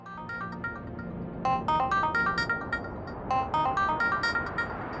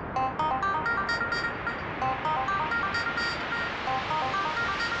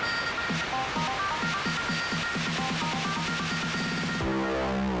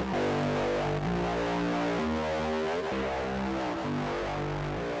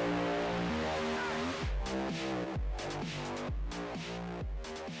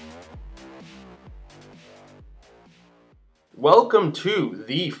Welcome to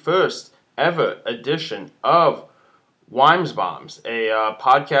the first ever edition of Wimes Bombs, a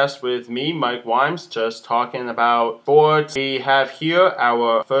podcast with me, Mike Wimes, just talking about sports. We have here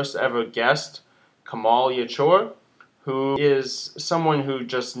our first ever guest, Kamal Yechoor, who is someone who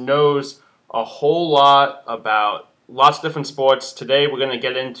just knows a whole lot about lots of different sports. Today we're going to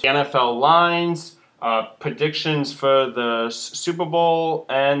get into NFL lines, predictions for the Super Bowl,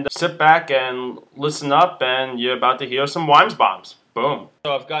 and sit back and listen up, and you're about to hear some Wimes Bombs. Boom.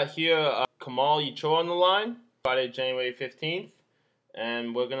 So I've got here Kamal Yechoor on the line, Friday, January 15th,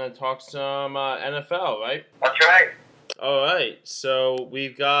 and we're going to talk some NFL, right? That's right. All right, so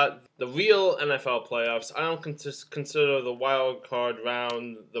we've got the real NFL playoffs. I don't consider the wild card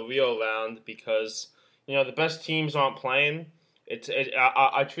round the real round because, the best teams aren't playing.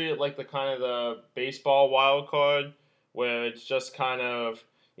 I treat it like the kind of the baseball wild card where it's just kind of,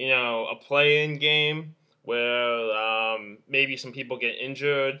 a play-in game where maybe some people get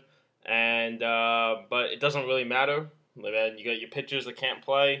injured, and but it doesn't really matter. You got your pitchers that can't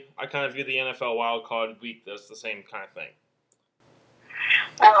play. I kind of view the NFL wild card week as the same kind of thing.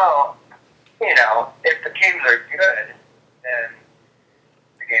 Well, if the teams are good, then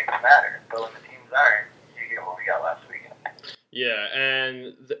the games matter. But when the teams aren't, you get what we got last weekend. Yeah,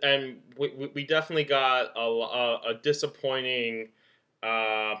 and we definitely got a disappointing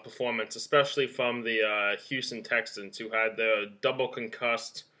performance, especially from the Houston Texans, who had their double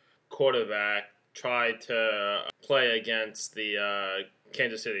concussed quarterback try to play against the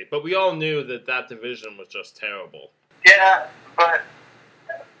Kansas City. But we all knew that division was just terrible. Yeah, but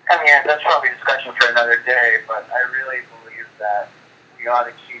that's probably a discussion for another day. But I really believe that we ought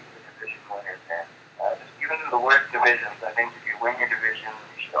to keep the division winners in. Even in the worst divisions, I think if you win your division,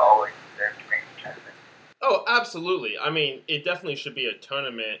 you should always deserve to make the tournament. Oh, absolutely. It definitely should be a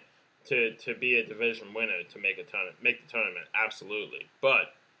tournament to be a division winner to make the tournament. Absolutely,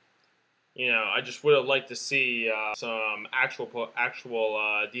 but I just would have liked to see some actual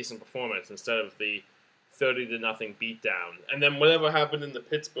decent performance instead of the 30-0 beatdown. And then whatever happened in the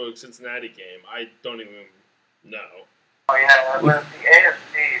Pittsburgh-Cincinnati game, I don't even know. Oh yeah, with the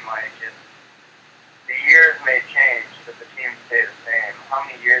AFC, Mike, the years may change, but the teams stay the same. How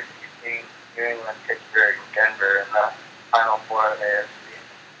many years have you seen New England, Pittsburgh, and Denver in the Final Four of the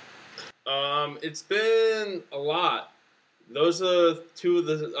AFC? It's been a lot. Those are two of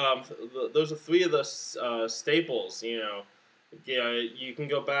the. Those are three of the staples. You can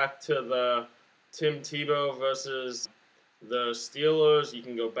go back to the Tim Tebow versus the Steelers. You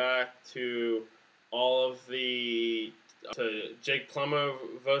can go back to all of to Jake Plummer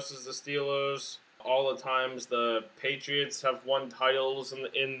versus the Steelers. All the times the Patriots have won titles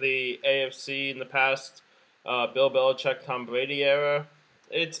in the AFC in the past. Bill Belichick, Tom Brady era.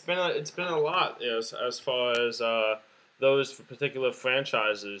 It's been a lot as far as those particular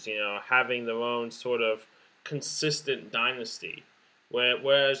franchises, having their own sort of consistent dynasty.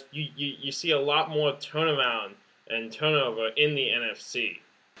 Whereas you see a lot more turnaround and turnover in the NFC.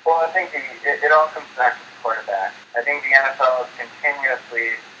 Well, I think it all comes back to the quarterback. I think the NFL is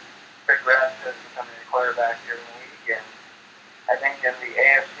continuously progressive becoming a quarterback-driven league, and I think in the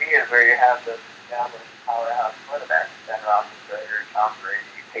AFC is where you have the established powerhouse quarterbacks, Ben Roethlisberger, Tom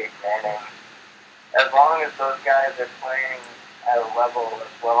Brady, Peyton Manning. As long as those guys are playing at a level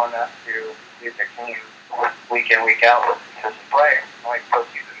that's well enough to lead their team week in, week out with consistent play, like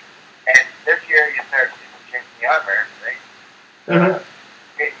postseason. And this year you start seeing some chinks in the armor, right?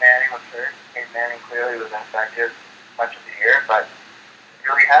 Peyton Manning was hurt. Peyton Manning clearly was ineffective much of the year, but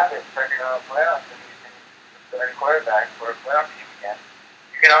here we have it, starting out the playoffs, and he's the starting quarterback for a playoff team again.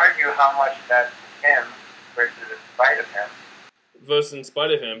 You can argue how much that's him versus in spite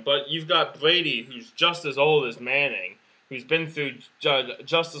of him. But you've got Brady, who's just as old as Manning, who's been through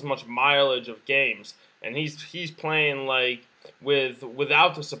just as much mileage of games, and he's playing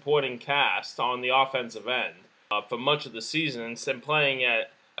without the supporting cast on the offensive end for much of the season, and playing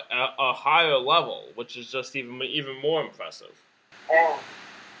at a higher level, which is just even more impressive.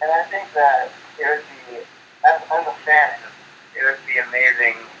 And I think that it would be, as a fan, it would be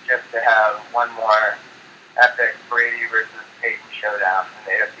amazing just to have one more epic Brady versus Peyton showdown in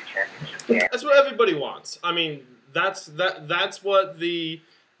the AFC Championship game. That's what everybody wants. That's what the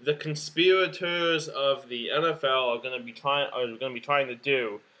conspirators of the NFL are going to be trying to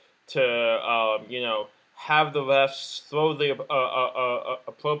do to have the refs throw the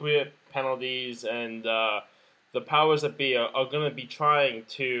appropriate penalties, and the powers that be are going to be trying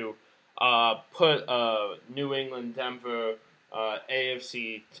to put New England, Denver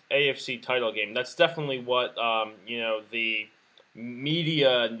AFC title game. That's definitely what the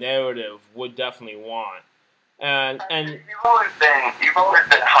media narrative would definitely want. And you've always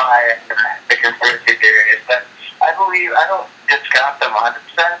been high in the conspiracy theories, but I don't discount them 100%,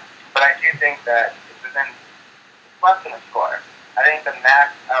 but I do think that it's less than a score. I think the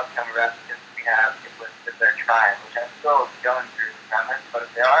max outcome references we have is if they're trying, which I'm still going through the premise, but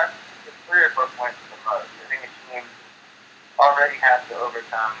if they are, it's 3 or 4 points at the most. I think a team already has to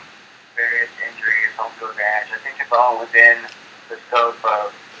overcome various injuries, home field advantage. I think it's all within the scope of,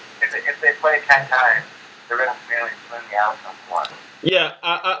 if they play 10 times, the refs merely swing the outcome once. yeah,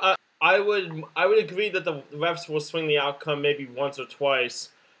 I would agree that the refs will swing the outcome maybe once or twice,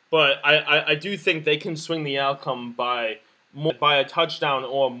 but I do think they can swing the outcome by a touchdown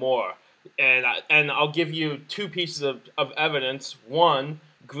or more. And I'll give you 2 pieces of evidence. One,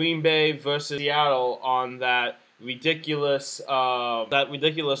 Green Bay versus Seattle on that ridiculous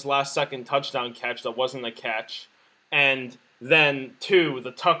last second touchdown catch that wasn't a catch, and then 2,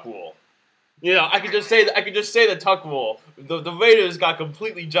 the tuck rule. You know, I could just say the tuck rule. The Raiders got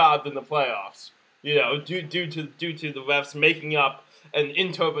completely jobbed in the playoffs. You know, due to the refs making up an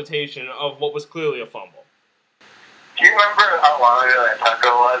interpretation of what was clearly a fumble. Do you remember how long ago that tuck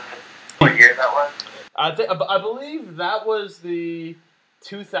rule was? What year that was? I believe that was the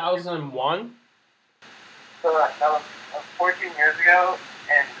 2001. So that was 14 years ago,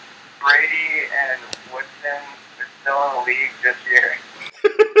 and Brady and Woodson are still in the league this year.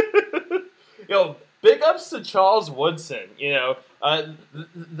 Yo, big ups to Charles Woodson. You know,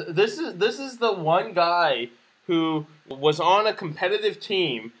 this is the one guy who was on a competitive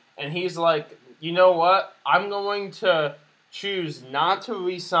team, and he's like, you know what? I'm going to choose not to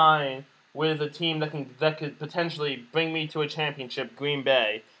re-sign with a team that could potentially bring me to a championship, Green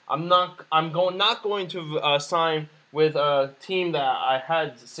Bay. I'm not going to sign with a team that I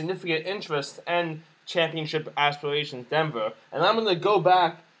had significant interest and championship aspirations, Denver, and I'm going to go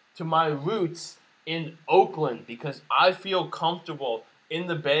back to my roots in Oakland because I feel comfortable in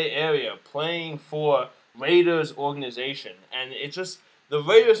the Bay Area playing for Raiders organization. And it's just, the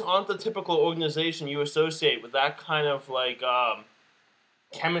Raiders aren't the typical organization you associate with that kind of like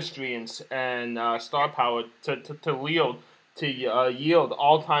chemistry and star power to yield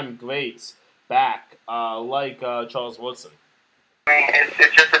all-time greats back like Charles Woodson. I mean,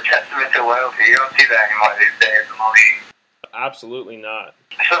 it's just a testament to loyalty. You don't see that anymore these days, emotion. Absolutely not.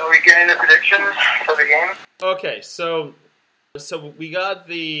 So we get into predictions for the game? Okay, so we got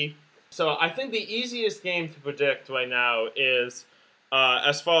the... So I think the easiest game to predict right now is,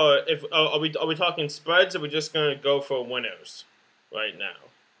 as far if are we talking spreads, or are we just going to go for winners right now?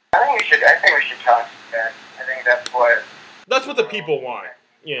 I think we should talk spreads. I think that's what the people want.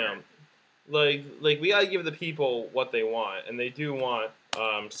 You know, like we gotta give the people what they want, and they do want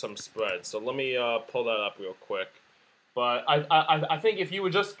some spreads. So let me pull that up real quick. But I think if you were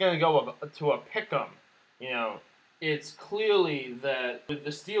just going to go to a pick'em, you know, it's clearly that with the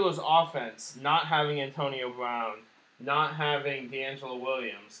Steelers' offense not having Antonio Brown, not having D'Angelo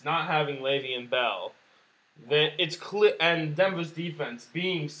Williams, not having Le'Veon Bell, that it's clear, and Denver's defense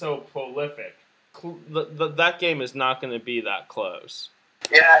being so prolific, that game is not going to be that close.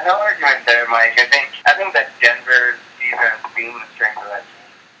 Yeah, no argument there, Mike. I think that Denver's defense being the strength of that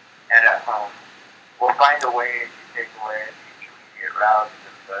team and at home will find a way to take away the intermediate routes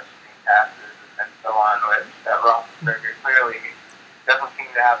and the screen passes and so on, which that Roethlisberger clearly doesn't seem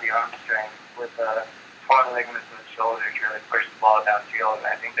to have the arm strength with the torn ligaments in the shoulder to really push the ball downfield, and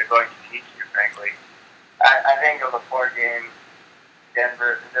I think they're going to teach you, frankly. I think of the 4 games,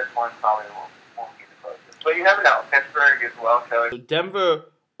 Denver, this one probably won't be the closest. But you never know. Pittsburgh is well coached. So Denver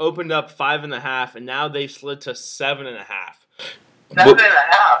opened up 5.5, and now they slid to 7.5.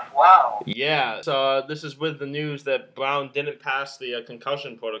 7.5, wow. Yeah, so this is with the news that Brown didn't pass the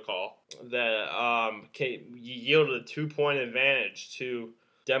concussion protocol that yielded a 2-point advantage to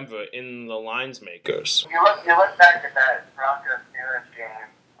Denver in the lines makers. You look back at that Broncos-Steelers game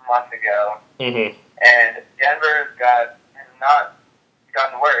a month ago, and Denver's not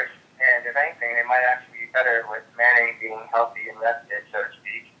gotten worse, and if anything, they might actually be better with Manning being healthy and rested, so to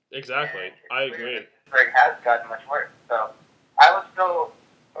speak. Exactly, I agree. Pittsburgh has gotten much worse, so I would still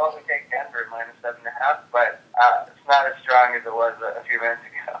probably take Denver minus 7.5, but it's not as strong as it was a few minutes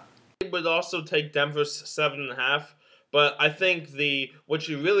ago. I would also take Denver's 7.5, but I think what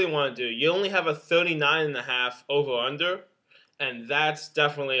you really want to do, you only have a 39.5 over/under, and that's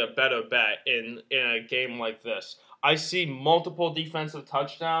definitely a better bet in a game like this. I see multiple defensive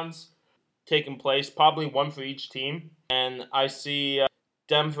touchdowns taking place, probably one for each team, and I see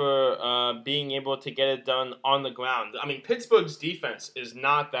Denver being able to get it done on the ground. I mean, Pittsburgh's defense is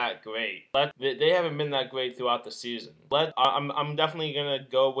not that great. They haven't been that great throughout the season. I'm definitely going to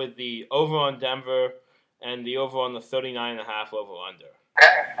go with the over on Denver, and the over on the 39.5 over under.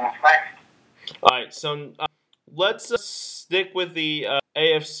 Okay, that's nice. All right, so let's stick with the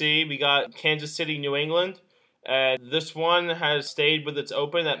AFC. We got Kansas City, New England. This one has stayed with its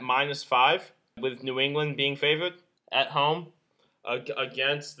open at -5, with New England being favored at home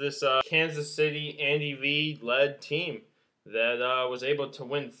against this Kansas City Andy Reid-led team that was able to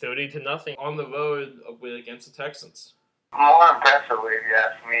win 30-0 on the road against the Texans. More impressively, if you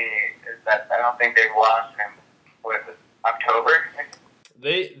ask me, is that I don't think they've lost in October.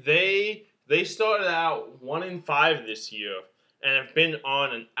 They started out 1-5 this year and have been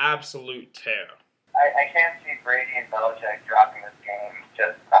on an absolute tear. I can't see Brady and Belichick dropping this game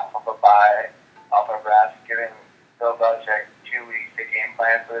just off of a bye, off of rest, giving Bill Belichick 2 weeks to game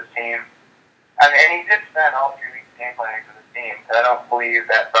plan for this team. I mean, and he did spend all 3 weeks game planning for this team, so I don't believe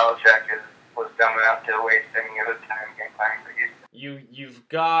that Belichick was dumb enough to waste any of his time game planning for Houston. You've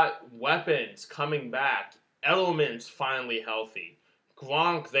got weapons coming back. Edelman's finally healthy.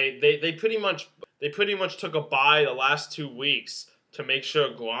 Gronk, they pretty much took a bye the last 2 weeks to make sure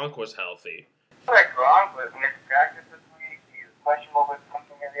Gronk was healthy. Like Gronk was missed practice this week. He's questionable with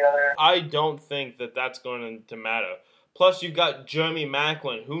something or the other. I don't think that's going to matter. Plus, you've got Jeremy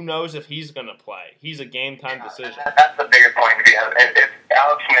Maclin. Who knows if he's going to play? He's a game-time decision. That's the bigger point to be honest. If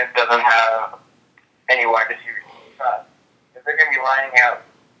Alex Smith doesn't have any wide receivers to trust, if they're going to be lining up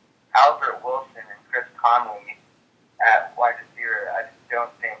Albert Wilson and Chris Conley at wide receiver, I just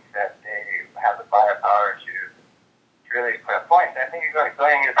don't think that they have the firepower to really put up points. I think you're going to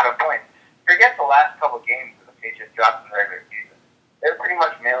put up points. Forget the last couple games that the Patriots dropped in the regular season. They're pretty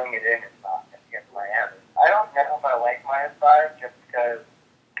much mailing it in against Miami. I don't know if I like -5 just because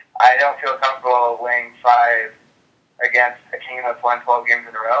I don't feel comfortable laying 5 against a team that's won 12 games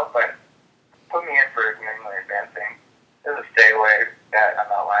in a row, but put me in for New England advancing. There's a stay away that I'm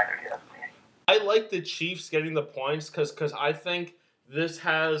not lying with you. I like the Chiefs getting the points because I think this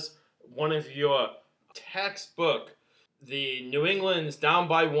has one of your textbook. The New England's down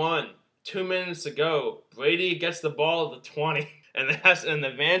by 1. 2 minutes ago, Brady gets the ball at the 20 and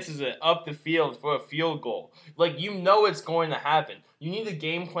advances it up the field for a field goal. Like, you know it's going to happen. You need a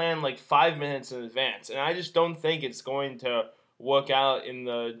game plan like 5 minutes in advance, and I just don't think it's going to work out in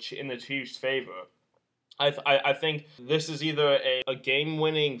the Chiefs' favor. I think this is either a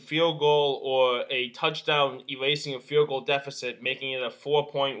game-winning field goal or a touchdown erasing a field goal deficit, making it a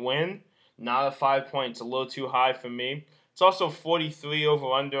 4-point win, not a 5-point. It's a little too high for me. It's also 43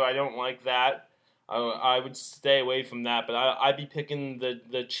 over under. I don't like that. I would stay away from that. But I'd be picking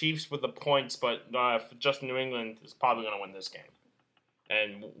the Chiefs with the points. But just New England is probably going to win this game.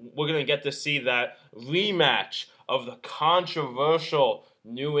 And we're going to get to see that rematch of the controversial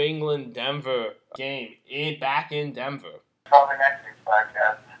New England-Denver game back in Denver. Probably next week's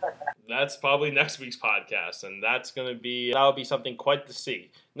podcast. That's probably next week's podcast. And that'll be something quite to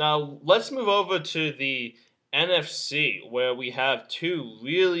see. Now, let's move over to the NFC, where we have 2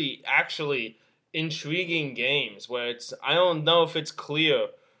 really actually intriguing games where I don't know if it's clear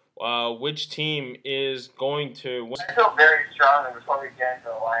which team is going to win. I feel very strongly, before we get into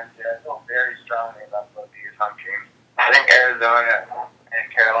the lines here, I feel very strongly about both these home teams. I think Arizona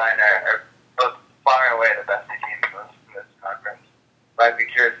and Carolina are both far and away the best teams in this conference. But I'd be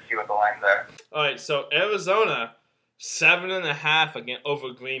curious to see what the lines are. All right, so Arizona, 7.5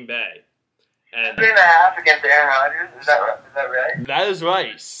 over Green Bay. And 7.5 against Aaron Rodgers? Is that right? That is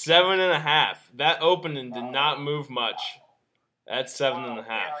right. 7.5. That opening did not move much. That's 7.5.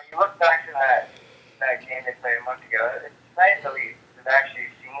 You look back to that game they played a month ago. It's nice that we've actually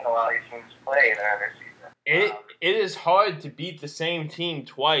seen a lot of these teams play in the regular season. It is hard to beat the same team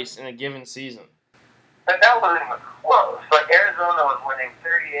twice in a given season. But that wasn't even close. Like Arizona was winning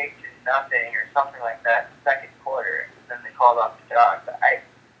 38-0 or something like that in the second quarter, and then they called off the dog.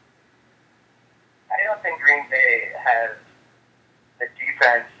 I don't think Green Bay has the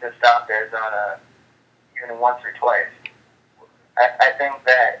defense to stop Arizona even once or twice. I think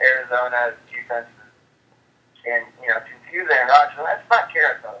that Arizona's defense can, confuse Aaron Rodgers. And that's not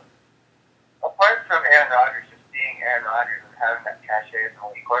Arizona. Apart from Aaron Rodgers just being Aaron Rodgers and having that cachet as an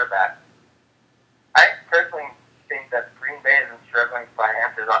elite quarterback, I personally think that Green Bay has been struggling to find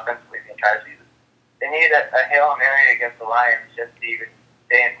answers offensively the entire season. They needed a Hail Mary against the Lions just to even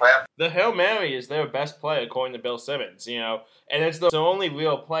stay in playoffs. The Hail Mary is their best play, according to Bill Simmons, and it's the only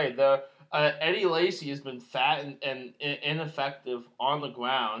real play. Eddie Lacy has been fat and ineffective on the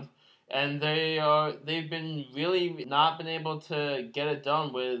ground, and they've been really not been able to get it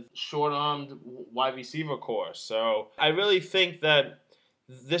done with short-armed wide receiver core. So I really think that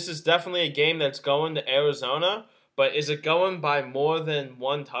this is definitely a game that's going to Arizona, But is it going by more than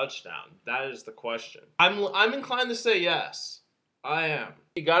one touchdown? That is the question. I'm inclined to say yes. I am.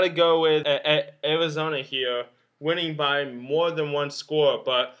 You got to go with Arizona here, winning by more than one score,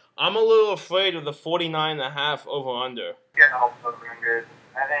 but I'm a little afraid of the 49.5 over-under. Getting all over-unders.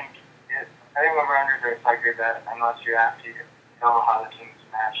 I think over-unders are a sucker bet unless you actually know how the teams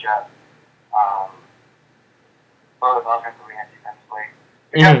match up, both offensively and defensively.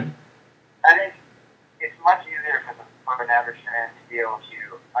 Because I think it's much easier for an average fan to be able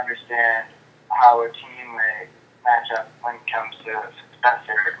to understand how a team may match up when it comes to success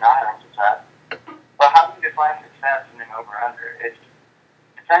or not having success. But how do you define success in an over-under? It's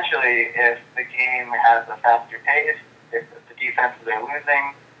essentially if the game has a faster pace, if the defenses are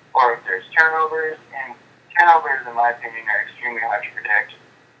losing, or if there's turnovers. And turnovers, in my opinion, are extremely hard to predict.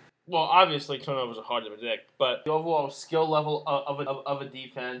 Well, obviously turnovers are hard to predict, but the overall skill level of a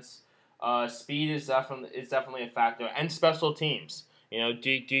defense, speed is definitely a factor, and special teams.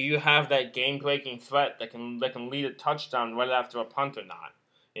 Do you have that game-breaking threat that can lead a touchdown right after a punt or not?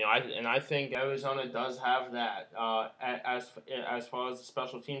 I think Arizona does have that as far as the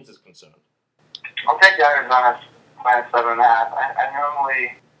special teams is concerned. I'll take Arizona minus 7.5. I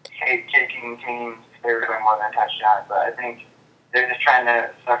normally hate taking teams favored by more than a touchdown, but I think they're just trying to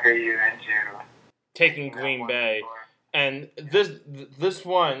sucker you into taking Green Bay. And this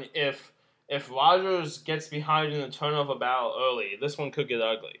one, if Rodgers gets behind in the turnover battle early, this one could get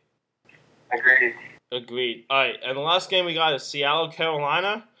ugly. Agreed. All right, and the last game we got is Seattle,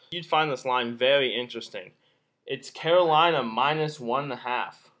 Carolina. You'd find this line very interesting. It's Carolina minus 1.5.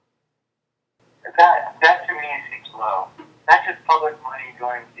 That to me seems low. That's just public money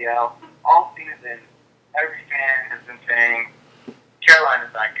going to Seattle. All season, every fan has been saying,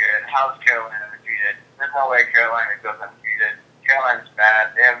 Carolina's not good. How's Carolina undefeated? There's no way Carolina goes undefeated. Carolina's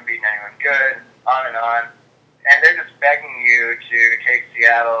bad. They haven't beaten anyone good. On and on. And they're just begging you to take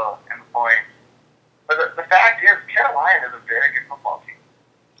Seattle and points. But the fact is, Carolina is a very good football team.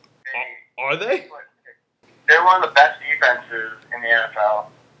 Are they? They're one of the best defenses in the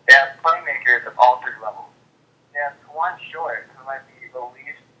NFL. They have playmakers at all three levels. They have one short, who might be the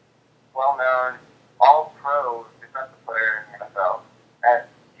least well-known all-pro defensive player in the NFL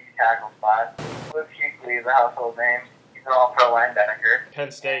at D-tackle spot. Luke Kuechly is a household name. He's an all-pro linebacker. Penn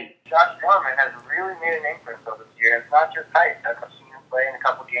State. Josh Norman has really made a name for himself this year. It's not just height. I've seen him play in a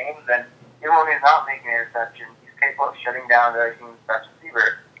couple games, and even when he's not making an interception, he's capable of shutting down the team's best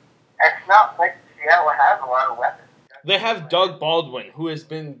receiver. And it's not like Seattle has a lot of weapons. They have Doug Baldwin, who has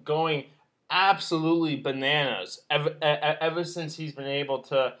been going absolutely bananas ever since he's been able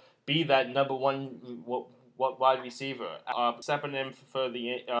to be that number one wide receiver, stepping in for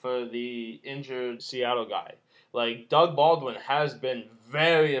the injured Seattle guy. Like, Doug Baldwin has been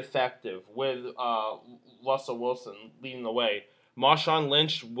very effective with Russell Wilson leading the way. Marshawn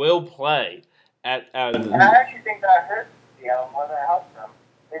Lynch will play and I actually think that hurts Seattle more than it helps them.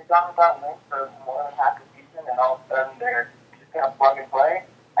 They've gone without Lynch for more than half the season, and all of a sudden they're just going to plug and play.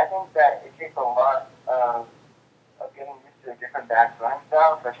 I think that it takes a lot of getting used to a different back running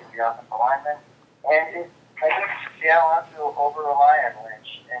style, especially the offensive lineman. And I think Seattle has to over-rely on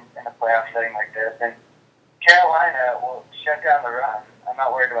Lynch in a playoff setting like this. And Carolina will shut down the run. I'm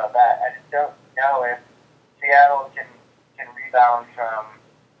not worried about that. I just don't know if Seattle can rebound from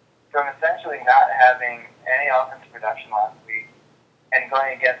essentially not having any offensive production last week and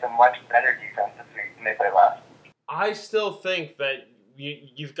going against a much better defense this week than they played last week. I still think that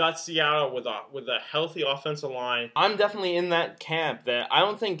you've got Seattle with a healthy offensive line. I'm definitely in that camp that I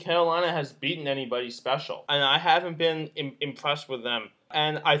don't think Carolina has beaten anybody special, and I haven't been impressed with them.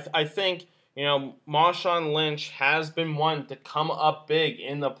 And I think Marshawn Lynch has been one to come up big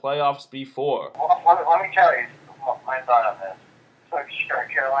in the playoffs before. Well, let me tell you my thought on this. So sure,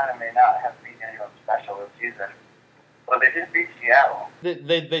 Carolina may not have beaten anyone special this season, but they did beat Seattle.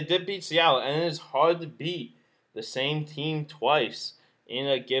 They did beat Seattle, and it is hard to beat the same team twice in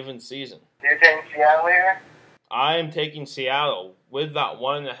a given season. You're taking Seattle here? I am taking Seattle with that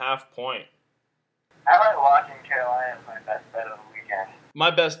 1.5 point. I like locking Carolina as my best bet of the weekend.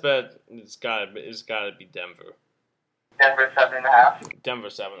 My best bet is gotta be Denver. Denver 7.5. Denver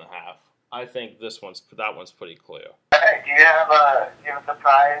 7.5. I think that one's pretty clear. Okay, do you have a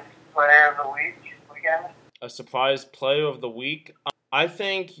surprise player of the weekend? A surprise player of the week? I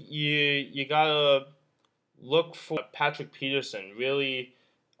think you gotta look for Patrick Peterson really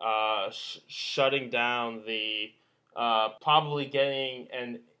shutting down the probably getting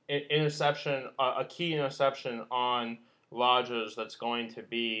an interception, a key interception on Rodgers that's going to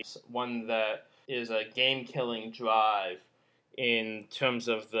be one that is a game-killing drive in terms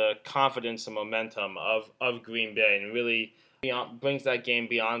of the confidence and momentum of Green Bay, and really brings that game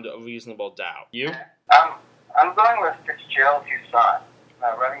beyond a reasonable doubt. You? I'm going with Fitzgerald Toussaint,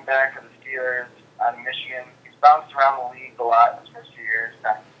 running back for the Steelers out of Michigan. He's bounced around the league a lot in his first 2 years,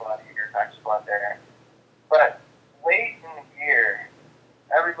 practice squad here, practice squad there. But late in the year,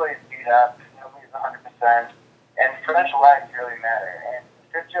 everybody's beat up, nobody's 100%, and fresh legs really matter. And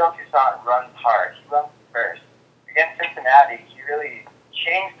Fitzgerald Toussaint runs hard. He runs first. Against Cincinnati, he really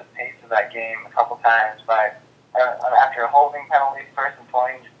changed the pace of that game a couple times by, after a holding penalty, first and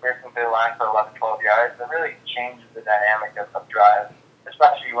 20, just breaking through the line for 11, 12 yards. That really changes the dynamic of drives,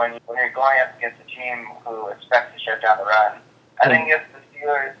 especially when you're going up against a team who expects to shut down the run. I think if the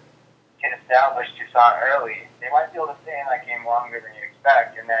Steelers can establish Toussaint early, they might be able to stay in that game longer than you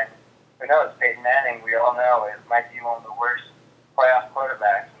expect. And then, who knows, Peyton Manning, we all know, it might be one of the worst playoff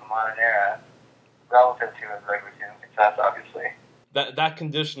quarterbacks in the modern era, relative to his regular season success, obviously. That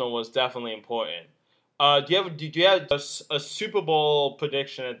conditional was definitely important. Do you have a Super Bowl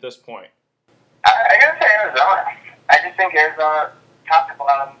prediction at this point? I gotta say Arizona. I just think Arizona, top to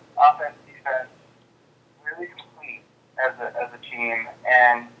bottom, offense, defense, really complete as a team,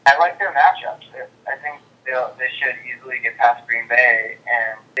 and I like their matchups. I think they should easily get past Green Bay,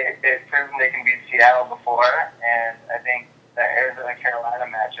 and they've proven they can beat Seattle before, and I think the Arizona-Carolina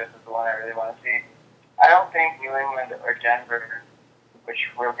matchup is the one I really want to see. I don't think New England or Denver, which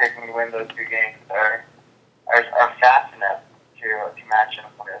we're picking to win those 2 games, are fast enough to match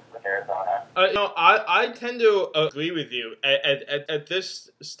up with Arizona. I tend to agree with you. At this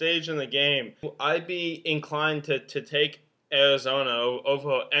stage in the game, I'd be inclined to take Arizona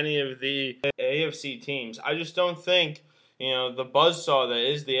over any of the AFC teams. I just don't think the buzzsaw that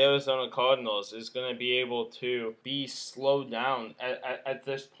is the Arizona Cardinals is going to be able to be slowed down at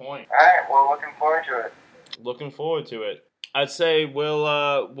this point. All right, well, looking forward to it. Looking forward to it. I'd say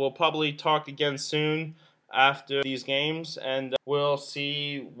we'll probably talk again soon after these games, and we'll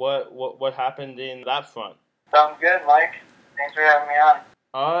see what happened in that front. Sounds good, Mike. Thanks for having me on.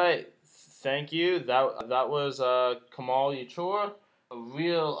 All right, thank you. That was Kamal Yechoor, a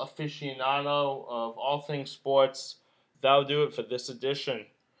real aficionado of all things sports. That'll do it for this edition